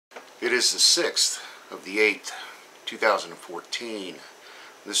It is the 6th of the 8th, 2014.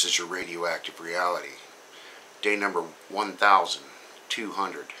 This is your Radioactive Reality. Day number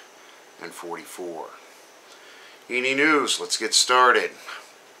 1244. NHK News, let's get started.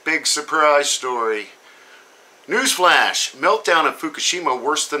 Big surprise story. News Flash, meltdown at Fukushima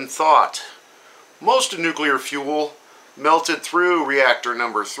worse than thought. Most of nuclear fuel melted through reactor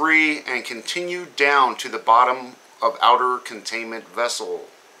number 3 and continued down to the bottom of outer containment vessel.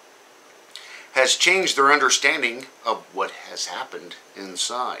 Has changed their understanding of what has happened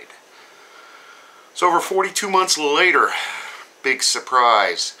inside. So over 42 months later, big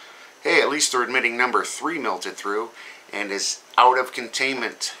surprise. Hey, at least they're admitting number 3 melted through and is out of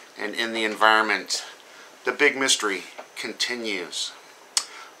containment and in the environment. The big mystery continues.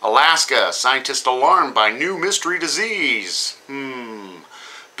 Alaska, scientists alarmed by new mystery disease.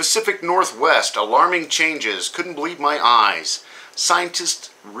 Pacific Northwest, alarming changes. Couldn't believe my eyes.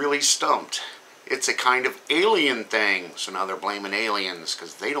 Scientists really stumped. It's a kind of alien thing. So now they're blaming aliens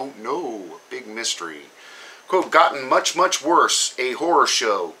because they don't know. Big mystery. Quote, gotten much, much worse. A horror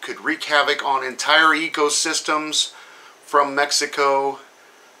show could wreak havoc on entire ecosystems from Mexico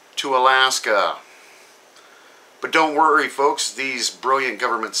to Alaska. But don't worry, folks. These brilliant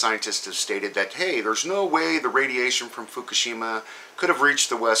government scientists have stated that, hey, there's no way the radiation from Fukushima could have reached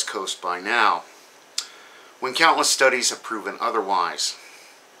the West Coast by now, when countless studies have proven otherwise.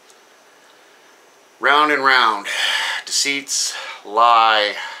 Round and round. Deceits,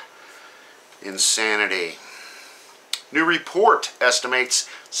 lie, insanity. New report estimates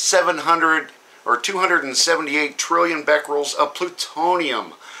 278 trillion becquerels of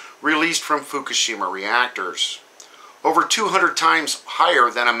plutonium released from Fukushima reactors. Over 200 times higher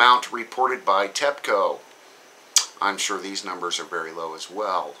than amount reported by Tepco. I'm sure these numbers are very low as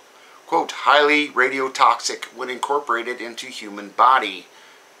well. Quote, highly radiotoxic when incorporated into human body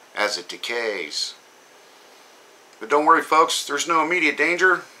as it decays. But don't worry, folks, there's no immediate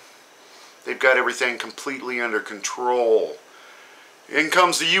danger. They've got everything completely under control. In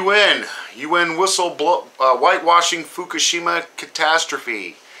comes the UN. UN whitewashing Fukushima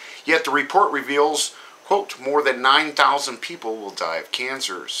catastrophe. Yet the report reveals, quote, more than 9,000 people will die of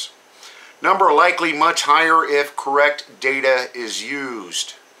cancers. Number likely much higher if correct data is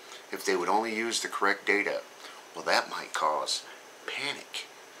used. If they would only use the correct data, well, that might cause panic.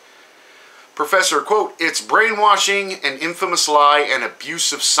 Professor, quote, it's brainwashing, an infamous lie, and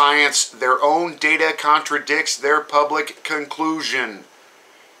abuse of science. Their own data contradicts their public conclusion.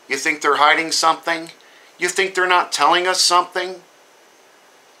 You think they're hiding something? You think they're not telling us something?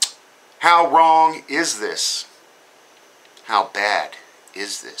 How wrong is this? How bad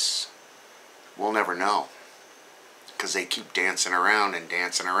is this? We'll never know. Because they keep dancing around and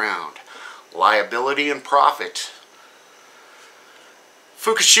dancing around. Liability and profit.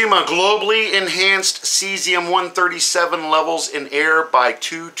 Fukushima globally enhanced cesium-137 levels in air by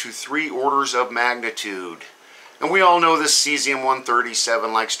 2 to 3 orders of magnitude. And we all know this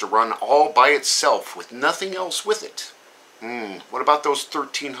cesium-137 likes to run all by itself with nothing else with it. What about those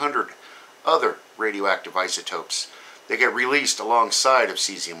 1,300 other radioactive isotopes that get released alongside of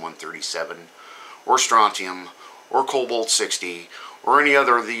cesium-137 or strontium or cobalt-60 or any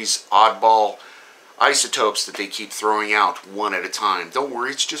other of these oddball isotopes that they keep throwing out one at a time? Don't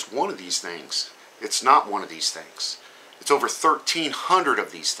worry, it's just one of these things. It's not one of these things. It's over 1,300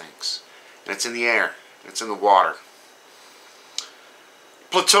 of these things. And it's in the air. It's in the water.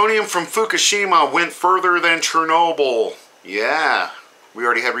 Plutonium from Fukushima went further than Chernobyl. Yeah, we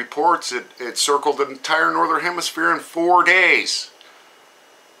already had reports. It circled the entire northern hemisphere in 4 days.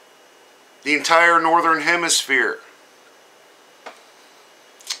 The entire northern hemisphere.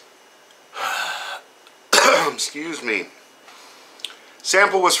 Excuse me.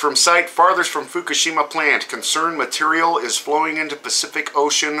 Sample was from site farthest from Fukushima plant. Concerned material is flowing into Pacific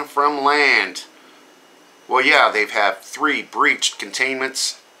Ocean from land. Well, yeah, they've had 3 breached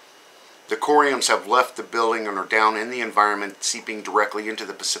containments. The coriums have left the building and are down in the environment, seeping directly into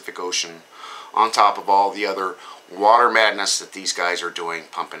the Pacific Ocean, on top of all the other water madness that these guys are doing,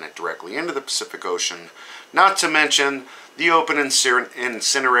 pumping it directly into the Pacific Ocean. Not to mention the open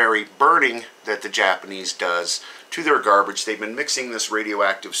incendiary burning that the Japanese does to their garbage. They've been mixing this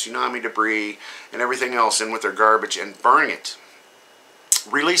radioactive tsunami debris and everything else in with their garbage and burning it,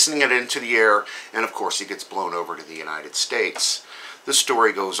 releasing it into the air, and of course it gets blown over to the United States. The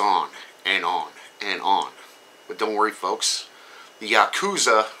story goes on and on and on. But don't worry, folks. The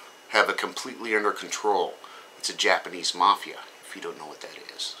Yakuza have it completely under control. It's a Japanese mafia, if you don't know what that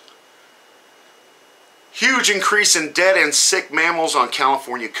is. Huge increase in dead and sick mammals on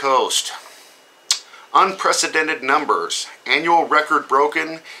California coast. Unprecedented numbers. Annual record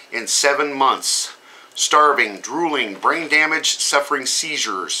broken in 7 months. Starving, drooling, brain damage, suffering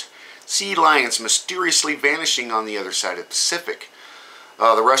seizures. Sea lions mysteriously vanishing on the other side of the Pacific.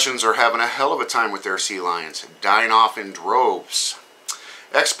 The Russians are having a hell of a time with their sea lions, dying off in droves.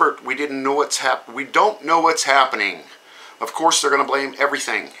 Expert, we don't know what's happening. Of course, they're going to blame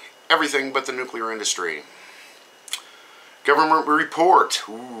everything but the nuclear industry. Government report.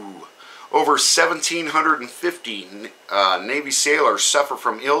 Over 1,750 Navy sailors suffer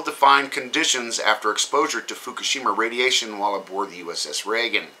from ill-defined conditions after exposure to Fukushima radiation while aboard the USS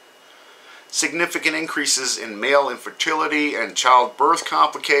Reagan. Significant increases in male infertility and childbirth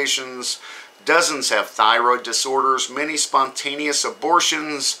complications. Dozens have thyroid disorders, many spontaneous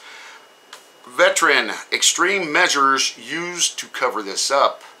abortions. Veteran, extreme measures used to cover this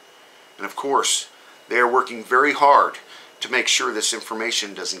up. And of course, they are working very hard to make sure this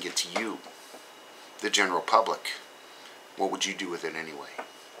information doesn't get to you, the general public. What would you do with it anyway?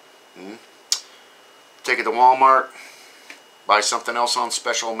 Take it to Walmart, buy something else on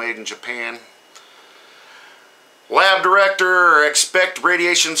special made in Japan. Lab director, expect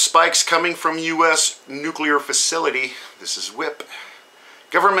radiation spikes coming from U.S. nuclear facility. This is WHIP.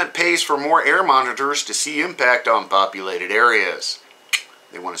 Government pays for more air monitors to see impact on populated areas.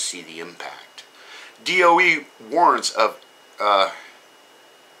 They want to see the impact. DOE warns of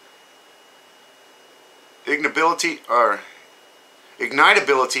ignitability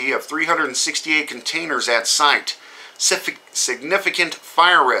of 368 containers at site. Significant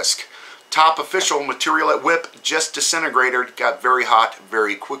fire risk. Top official, material at WHIP just disintegrated, got very hot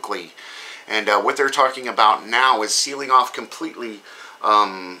very quickly. And what they're talking about now is sealing off completely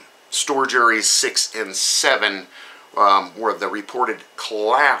storage areas 6 and 7 where the reported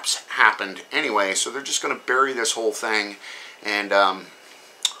collapse happened anyway. So they're just going to bury this whole thing and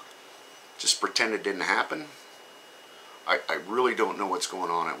just pretend it didn't happen. I really don't know what's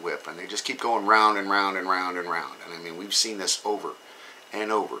going on at WHIP, and they just keep going round and round and round and round. And I mean, we've seen this over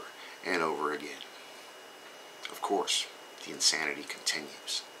and over and over again. Of course, the insanity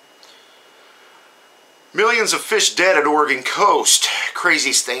continues. Millions of fish dead at Oregon coast.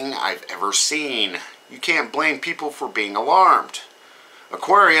 Craziest thing I've ever seen. You can't blame people for being alarmed.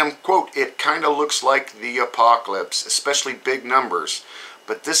 Aquarium, quote, it kind of looks like the apocalypse, especially big numbers.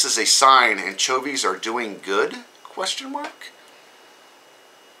 But this is a sign anchovies are doing good? Question mark?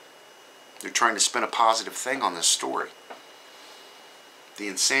 They're trying to spin a positive thing on this story. The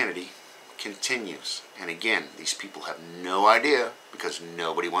insanity continues. And again, these people have no idea because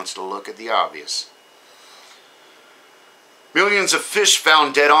nobody wants to look at the obvious. Millions of fish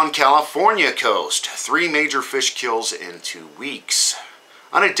found dead on California coast. 3 major fish kills in 2 weeks.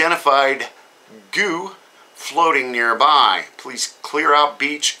 Unidentified goo floating nearby. Please clear out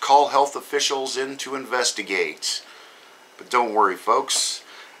beach, call health officials in to investigate. But don't worry, folks.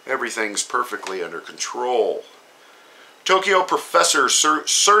 Everything's perfectly under control. Tokyo professor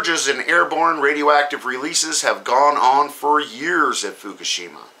surges in airborne radioactive releases have gone on for years at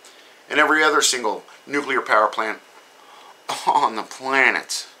Fukushima and every other single nuclear power plant on the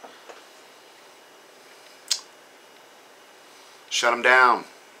planet. Shut them down.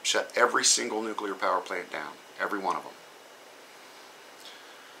 Shut every single nuclear power plant down. Every one of them.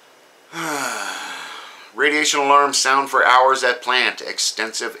 Radiation alarms sound for hours at plant.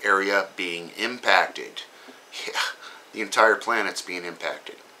 Extensive area being impacted. Yeah, the entire planet's being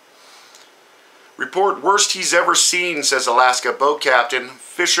impacted. Report worst he's ever seen, says Alaska boat captain.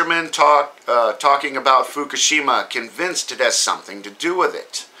 Fishermen talking about Fukushima, convinced it has something to do with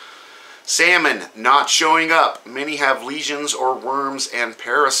it. Salmon not showing up. Many have lesions or worms and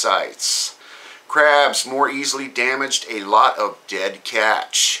parasites. Crabs more easily damaged. A lot of dead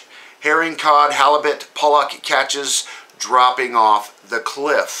catch. Herring, cod, halibut, pollock catches dropping off the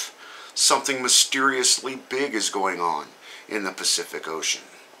cliff. Something mysteriously big is going on in the Pacific Ocean.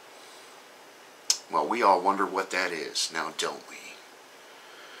 Well, we all wonder what that is, now don't we?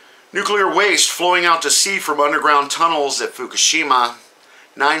 Nuclear waste flowing out to sea from underground tunnels at Fukushima.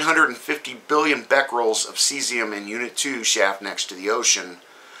 950 billion becquerels of cesium in Unit 2 shaft next to the ocean.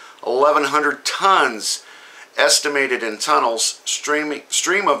 1,100 tons estimated in tunnels.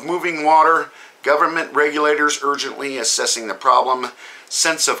 Stream of moving water. Government regulators urgently assessing the problem.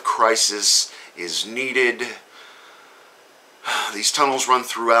 Sense of crisis is needed. These tunnels run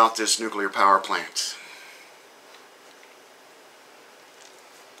throughout this nuclear power plant.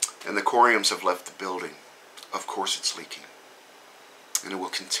 And the coriums have left the building. Of course it's leaking. And it will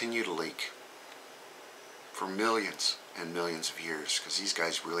continue to leak for millions and millions of years, because these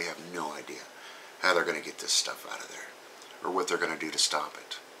guys really have no idea how they're going to get this stuff out of there or what they're going to do to stop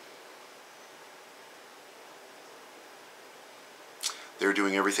it.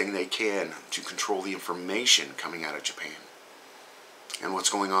 doing everything they can to control the information coming out of Japan. And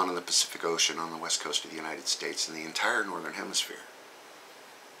what's going on in the Pacific Ocean on the west coast of the United States and the entire northern hemisphere.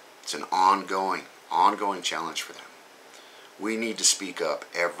 It's an ongoing challenge for them. We need to speak up,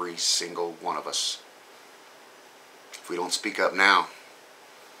 every single one of us. If we don't speak up now,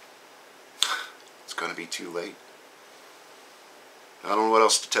 it's going to be too late. I don't know what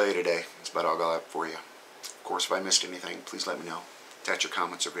else to tell you today. That's about all I got for you. Of course, if I missed anything, please let me know. Attach your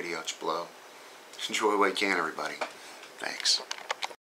comments or videos below. Enjoy what you can, everybody. Thanks.